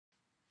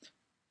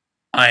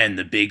I am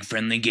the big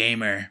friendly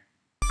gamer.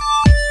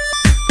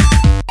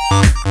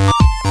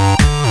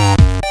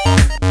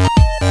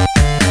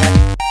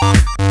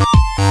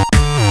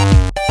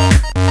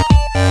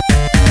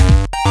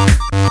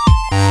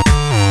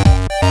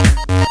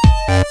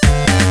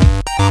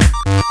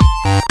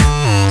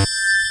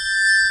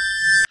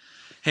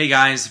 Hey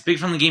guys, Big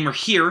Friendly Gamer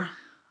here.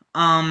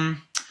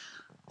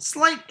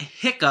 Slight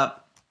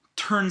hiccup.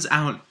 Turns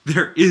out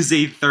there is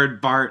a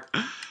third part.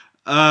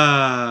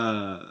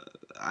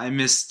 I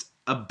missed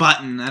a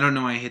button. I don't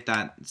know why I hit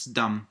that. It's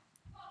dumb.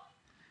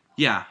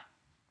 Yeah.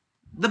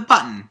 The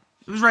button.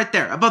 It was right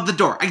there, above the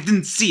door. I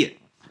didn't see it.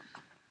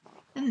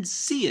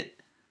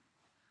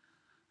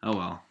 Oh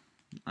well.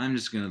 I'm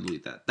just gonna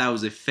delete that. That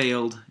was a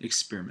failed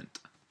experiment.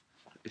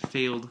 A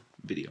failed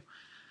video.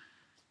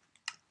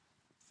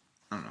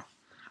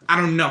 I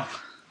don't know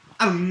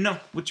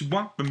what you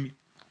want from me.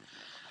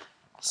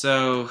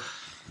 So,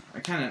 I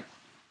kind of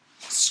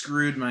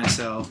screwed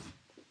myself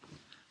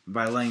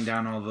by laying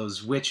down all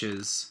those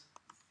witches.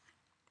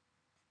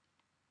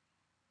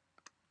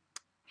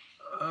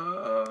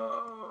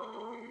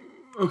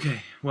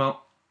 Okay,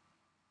 well,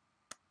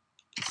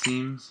 it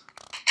seems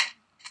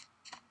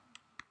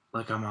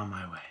like I'm on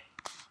my way.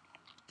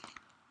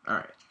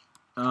 Alright,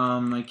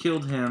 I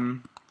killed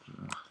him.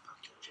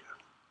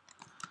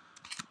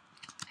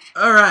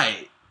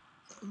 Alright,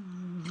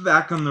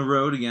 back on the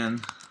road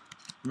again.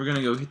 We're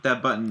gonna go hit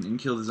that button and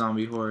kill the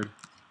zombie horde.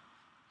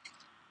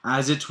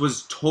 As it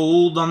was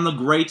told on the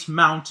great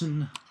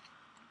mountain.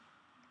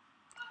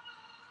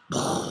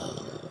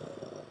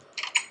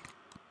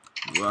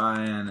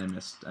 Ryan, I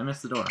missed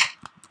the door.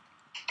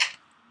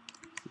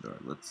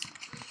 Let's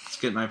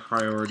get my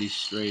priorities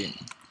straight.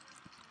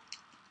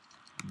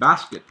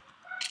 Basket.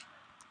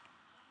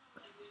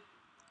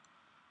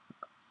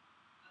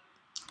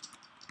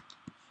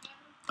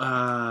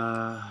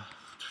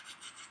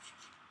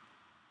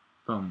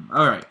 Boom.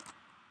 Alright.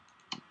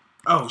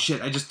 Oh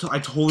shit, I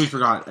totally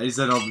forgot. I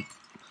said I'll...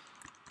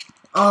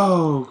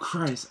 Oh,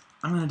 Christ.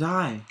 I'm gonna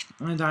die.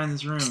 I'm gonna die in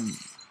this room.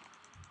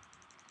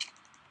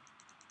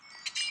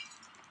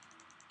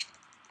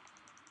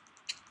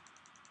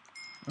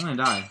 I'm gonna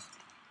die.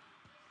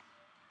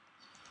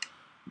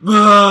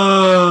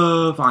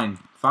 Fine.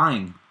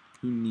 Fine.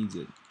 Who needs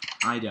it?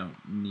 I don't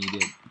need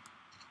it.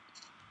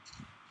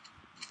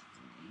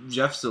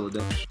 Jeff's still a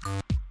dick.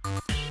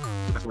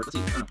 Let's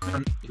see.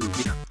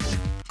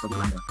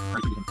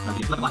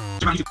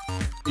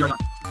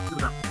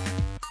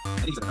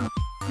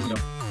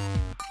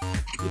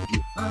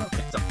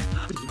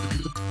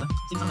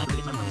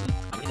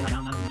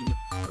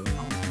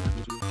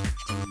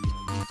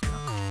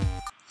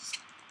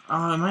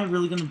 Am I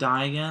really gonna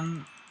die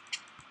again?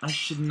 I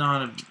should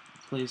not have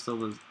placed all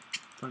those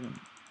fucking...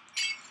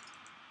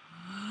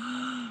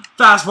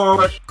 Fast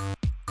forward!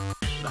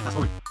 Fast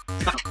forward!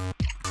 Fast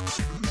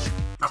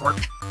forward!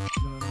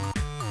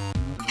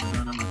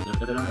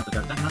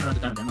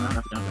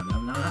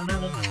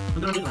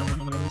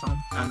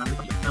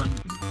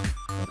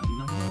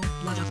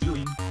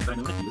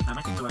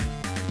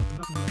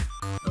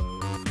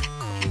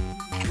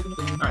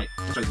 Alright,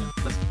 let's try this again.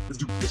 Let's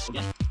do this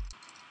again.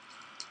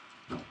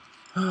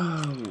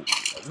 Oh,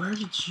 where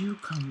did you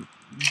come?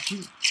 Did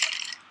you...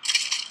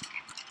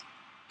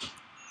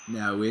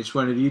 Now, which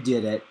one of you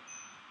did it?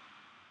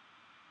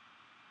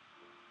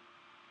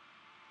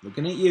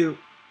 Looking at you.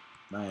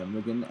 I am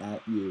looking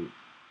at you.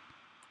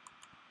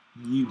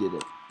 You did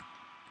it.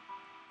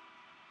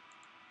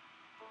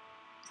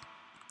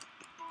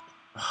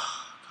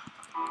 Oh,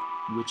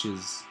 God.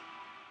 Witches.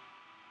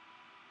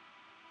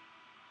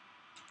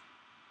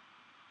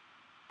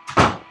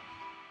 Oh,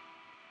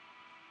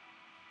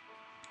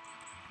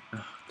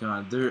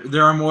 God.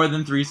 There are more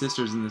than 3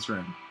 sisters in this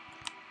room.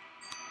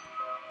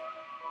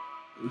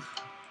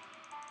 Oof.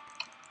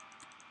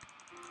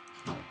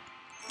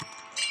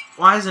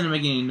 Why isn't it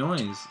making any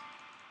noise?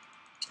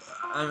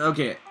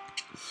 Okay.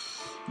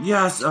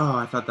 Yes! Oh,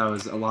 I thought that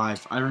was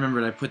alive. I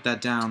remembered I put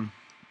that down.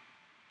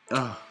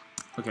 Oh.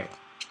 Okay.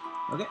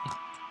 Okay.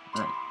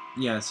 Alright.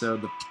 Yeah, so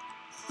the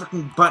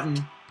freaking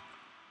button...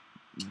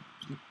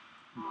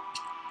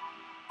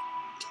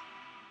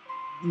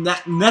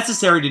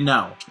 necessary to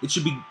know. It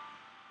should be...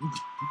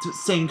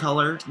 same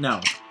color?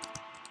 No.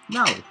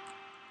 No.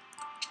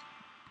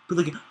 Put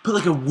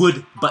like a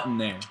wood button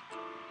there.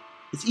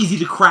 It's easy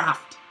to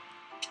craft.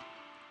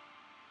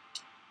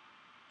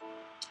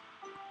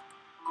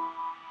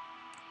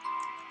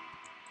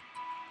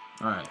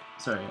 Alright,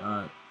 sorry,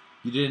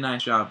 you did a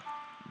nice job.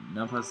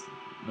 Now plus...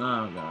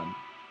 Oh, God.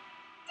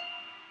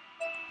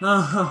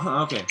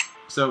 Oh, okay.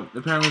 So,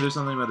 apparently there's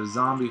something about a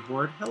zombie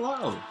horde.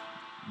 Hello!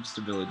 I'm just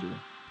a villager.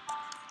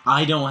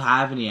 I don't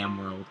have any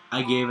emerald.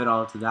 I gave it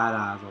all to that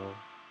asshole.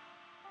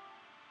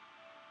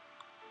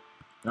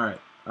 Alright,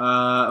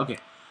 okay.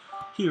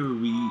 Here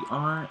we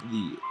are,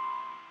 the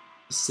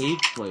save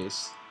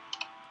place.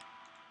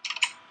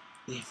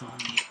 If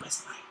only it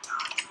was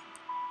nighttime.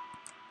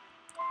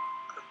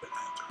 I would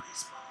have to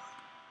respawn.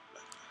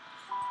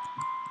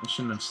 I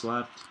shouldn't have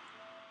slept.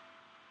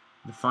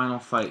 The final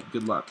fight.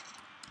 Good luck.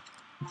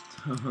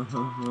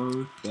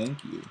 Oh,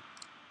 thank you.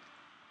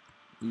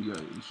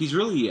 He's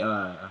really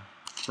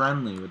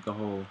friendly with the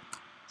whole,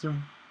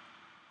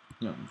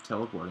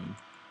 teleporting.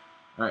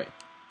 All right.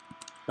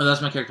 Oh,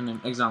 that's my character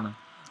name, Exile.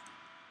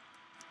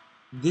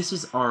 This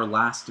is our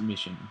last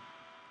mission.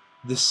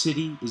 The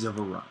city is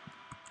overrun.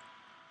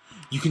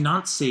 You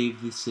cannot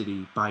save the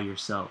city by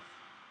yourself.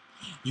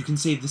 You can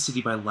save the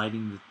city by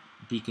lighting the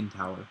beacon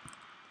tower.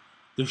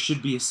 There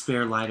should be a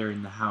spare lighter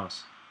in the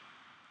house,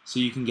 so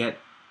you can get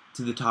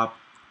to the top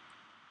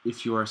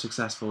if you are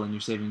successful in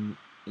your saving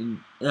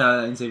in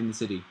saving the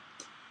city.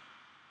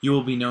 You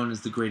will be known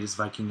as the greatest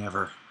Viking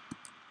ever.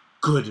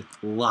 Good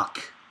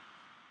luck.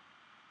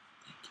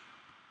 Thank you.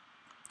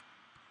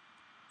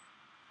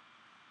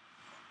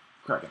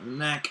 Crack in the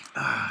neck.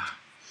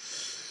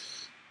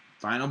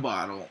 Final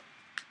bottle.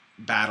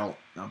 Battle,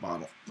 not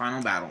bottle.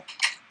 Final battle.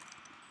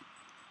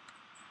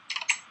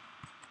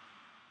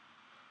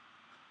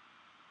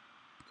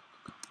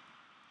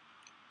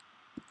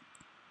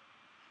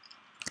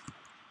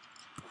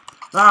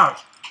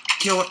 Ah!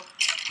 Kill it!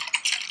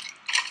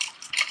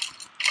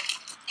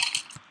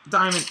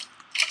 Diamond!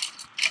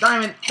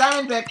 Diamond!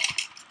 Diamond pick!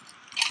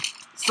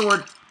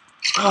 Sword!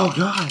 Oh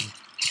god!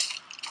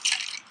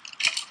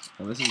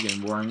 Well, this is getting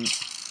boring.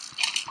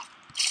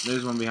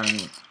 There's one behind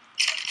me.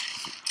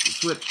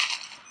 Switch.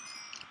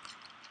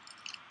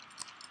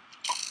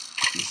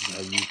 This is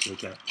how you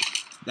take out.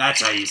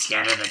 That's how you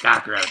scatter the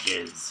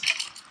cockroaches.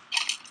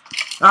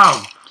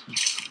 Oh!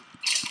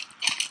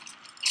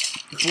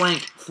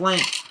 Flank,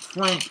 flank,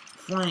 flank,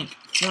 flank,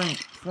 flank,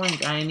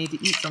 flank. I need to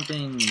eat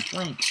something.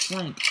 Flank,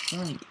 flank,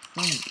 flank,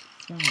 flank,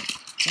 flank,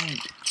 flank.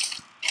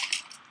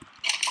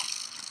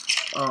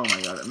 Oh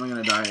my god, am I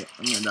gonna die?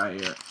 I'm gonna die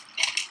here.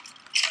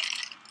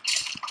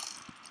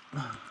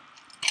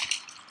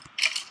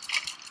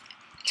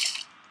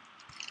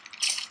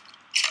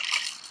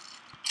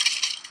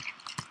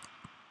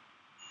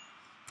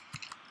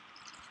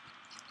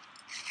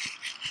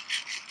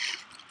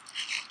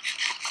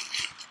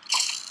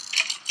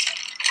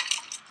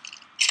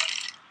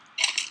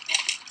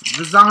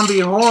 The zombie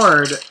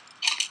horde!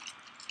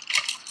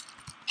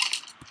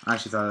 I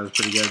actually thought that was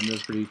pretty good. That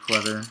was pretty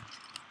clever.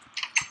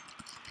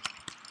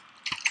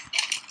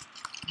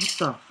 What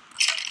the?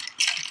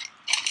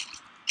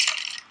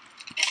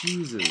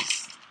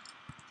 Jesus.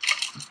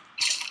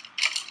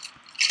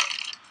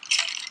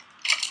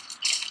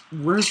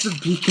 Where's the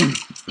beacon?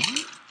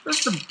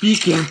 Where's the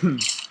beacon?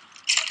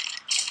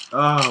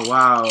 Oh,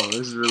 wow.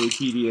 This is really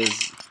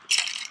tedious.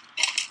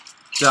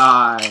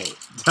 Die.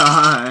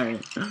 Die.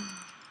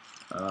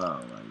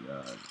 Oh my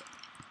god.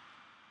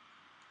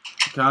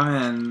 Come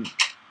in.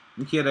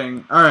 I'm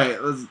kidding.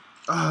 Alright, let's...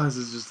 Oh, this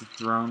is just a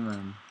throne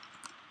room.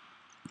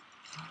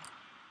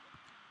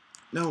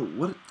 No,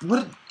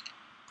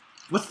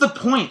 what's the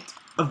point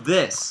of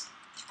this?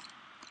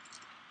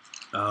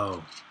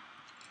 Oh.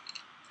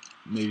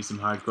 Maybe some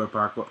hardcore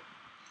parkour.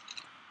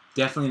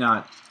 Definitely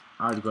not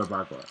hardcore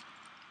parkour.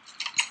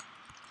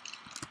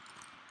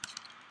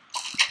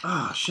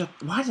 Oh, shut...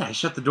 Why did I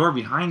shut the door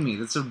behind me?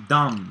 That's so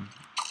dumb.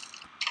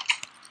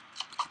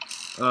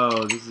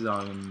 Oh, this is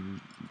all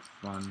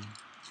fun.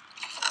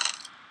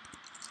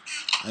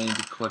 I need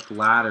to collect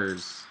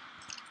ladders.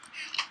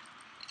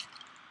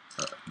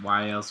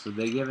 Why else would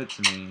they give it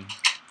to me?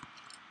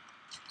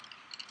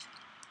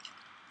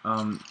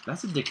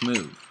 That's a dick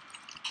move.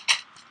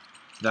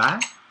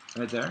 That?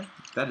 Right there?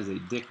 That is a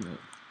dick move.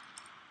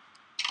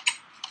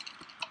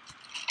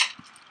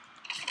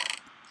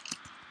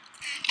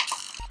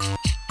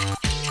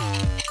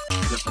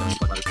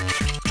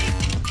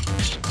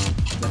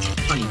 That's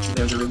funny.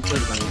 There's a room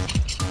filled by it.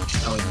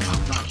 Oh, wait. Oh,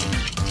 gosh.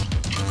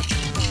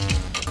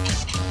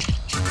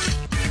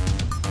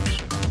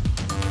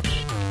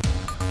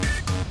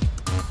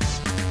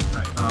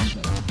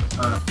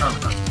 Alright, oh,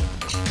 God.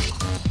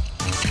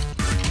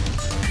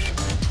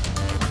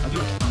 I do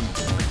it.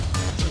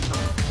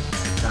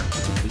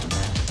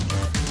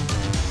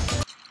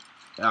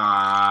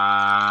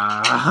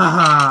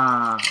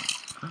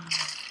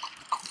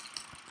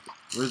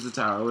 Where's the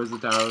tower? Where's the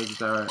tower? Where's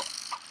the tower?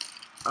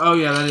 Oh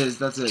yeah, that's it.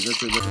 That's it.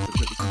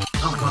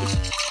 Oh my god.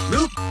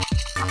 Move!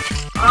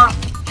 Ah!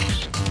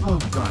 Oh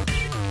my god.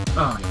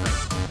 Oh my god.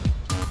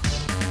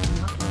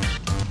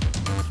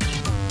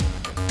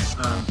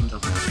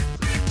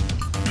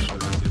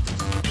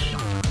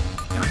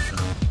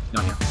 No,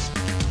 I can't.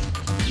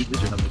 Eat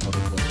this or something.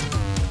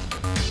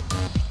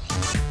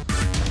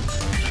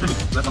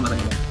 That's on the thing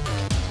again.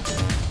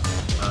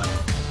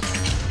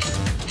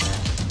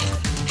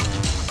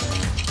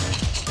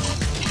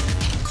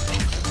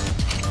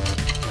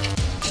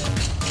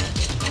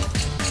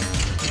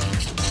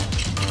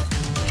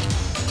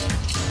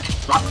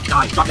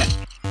 Drop that!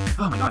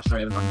 Oh my gosh,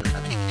 sorry, I haven't gone through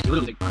that thing. It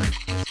literally takes 100.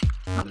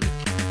 Not literally.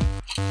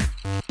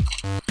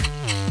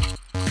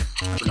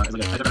 I forgot, it's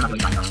like I don't have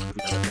really mind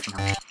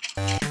somehow.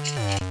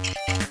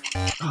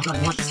 Oh god, I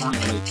watched this song in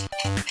the late.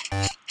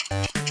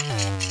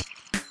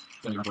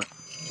 Gonna run for it.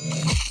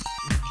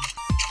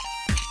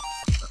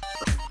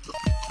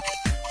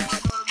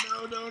 No,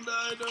 don't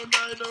die, don't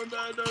die, don't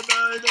die, don't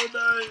die, gonna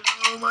die.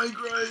 Oh my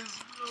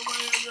Christ. Oh my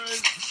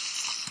Christ.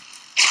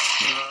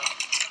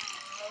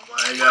 Oh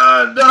my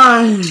God,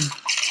 die.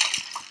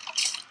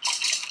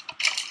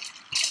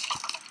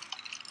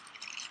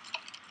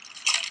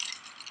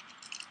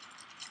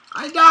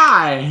 I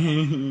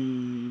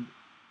died.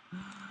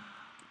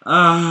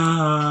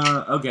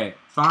 Okay,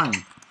 fine.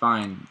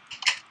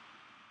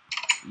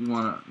 You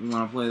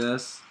wanna play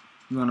this?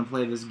 You wanna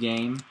play this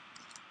game?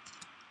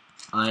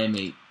 I am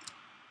a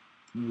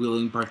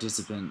willing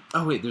participant.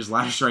 Oh wait, there's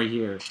ladders right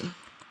here.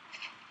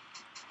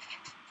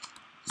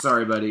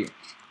 Sorry, buddy.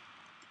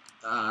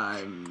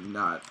 I'm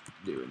not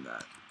doing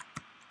that.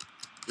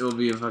 It will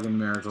be a fucking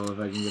miracle if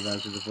I can get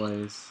back to the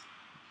place.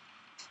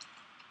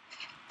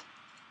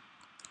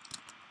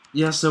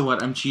 Yeah, so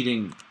what? I'm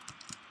cheating.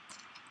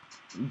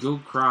 Go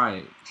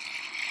cry.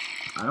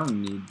 I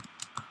don't need...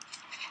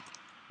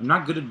 I'm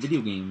not good at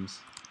video games.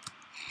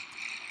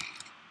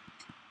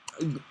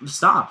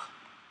 Stop!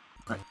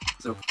 Alright,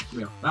 so, here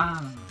we go.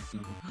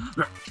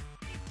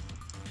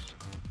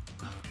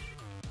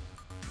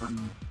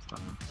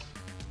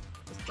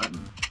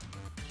 Button.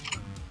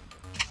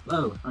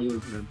 Hello, are you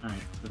good?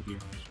 Alright, go here.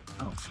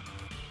 Oh.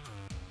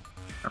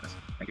 Purpose.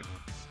 Thank you.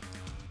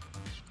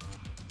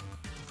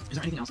 Is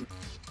there anything else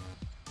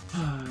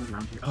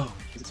around here? Oh,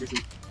 is it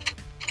seriously?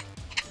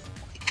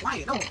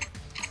 Why? No!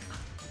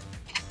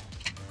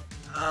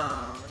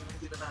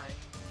 Leave it at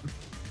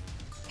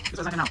This was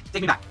a second now.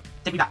 Take me back!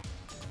 Take me back!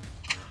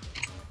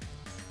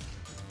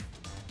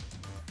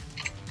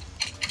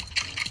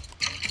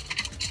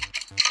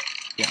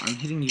 Yeah, I'm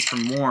hitting these for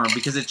more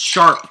because it's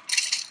sharp.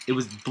 It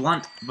was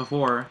blunt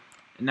before,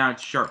 and now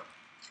it's sharp.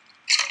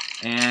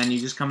 And you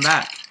just come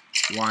back.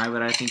 Why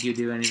would I think you'd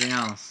do anything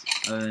else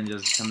other than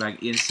just come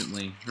back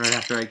instantly right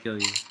after I kill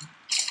you?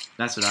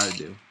 That's what I would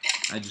do.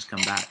 I'd just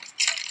come back.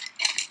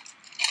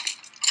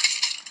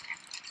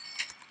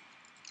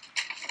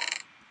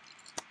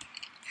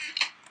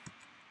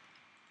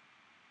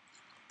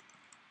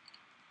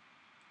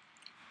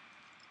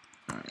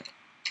 Alright.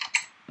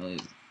 At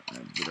least I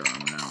have better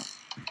armor now.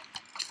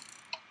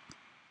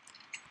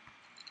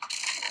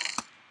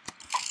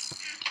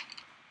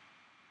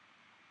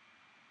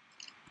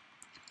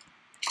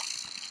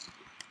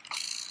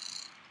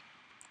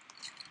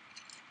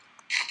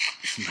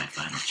 This is my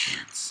final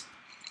chance.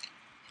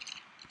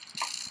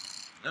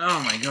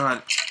 Oh my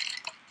God.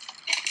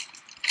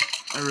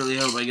 I really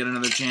hope I get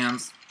another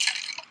chance.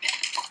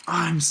 Oh,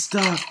 I'm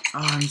stuck. Oh,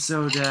 I'm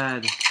so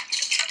dead.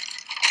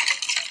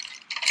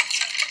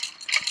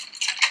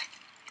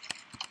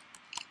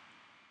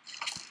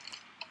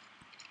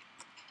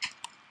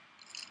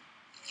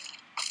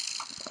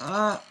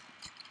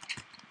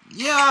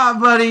 Yeah,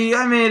 buddy,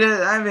 I made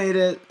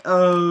it.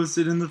 Oh,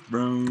 sit in the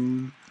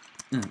throne.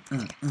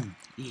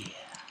 Yeah.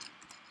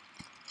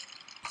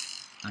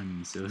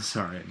 I'm so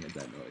sorry I made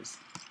that noise.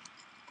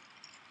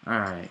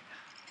 Alright.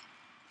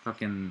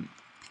 Fucking...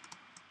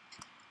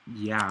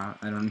 Yeah,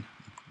 I have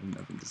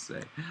nothing to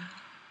say.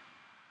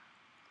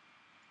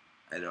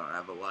 I don't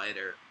have a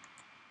lighter.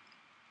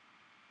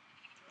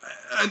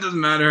 It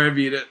doesn't matter, I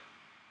beat it.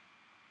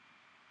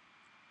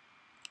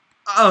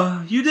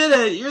 Oh, you did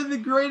it! You're the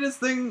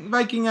greatest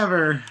Viking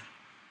ever!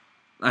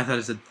 I thought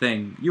it said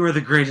thing. You are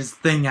the greatest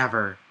thing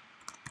ever!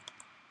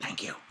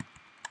 Thank you.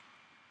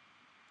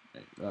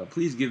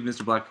 Please give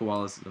Mr. Black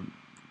Koala some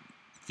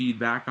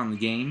feedback on the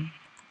game.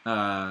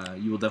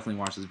 You will definitely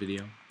watch this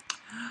video.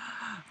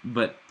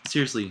 But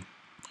seriously,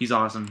 he's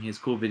awesome. He has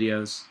cool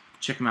videos.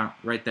 Check him out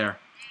right there.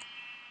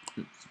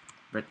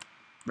 Right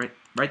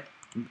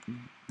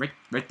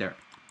there.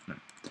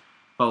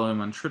 Follow him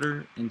on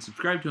Twitter and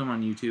subscribe to him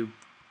on YouTube.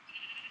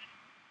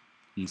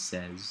 He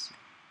says.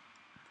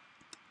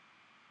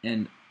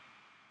 And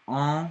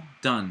all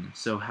done.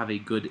 So have a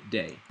good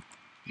day.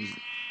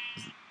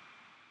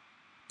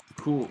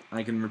 Cool.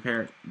 I can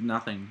repair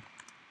nothing.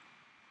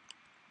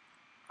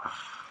 Oh,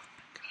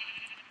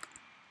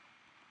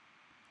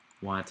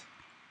 what?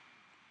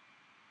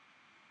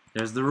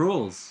 There's the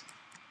rules.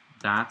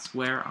 That's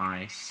where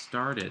I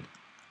started.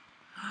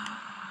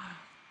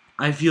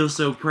 I feel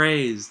so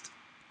praised.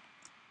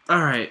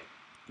 Alright.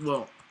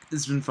 Well,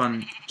 it's been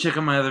fun. Check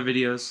out my other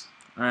videos.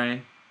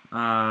 Alright.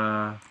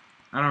 I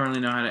don't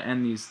really know how to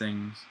end these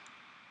things.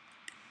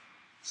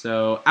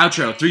 So,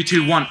 outro. 3,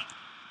 2, 1.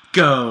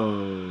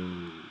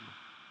 Go!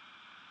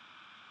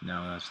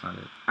 No, that's not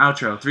it.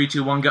 Outro. 3,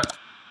 2, 1, go.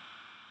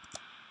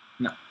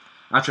 No.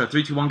 Outro.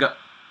 3, 2, 1, go.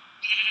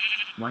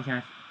 Why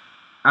can't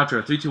I?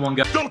 Outro. 3, 2, 1,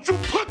 go. Don't you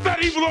put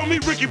that evil on me,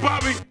 Ricky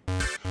Bobby!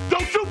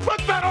 Don't you put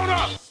that on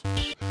us!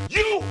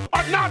 You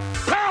are not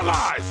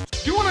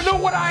paralyzed! You want to know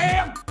what I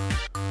am?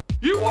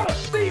 You want to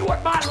see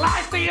what my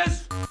life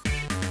is?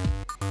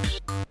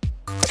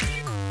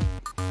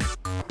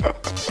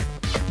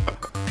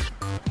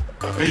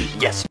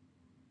 Yes.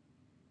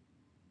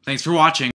 Thanks for watching.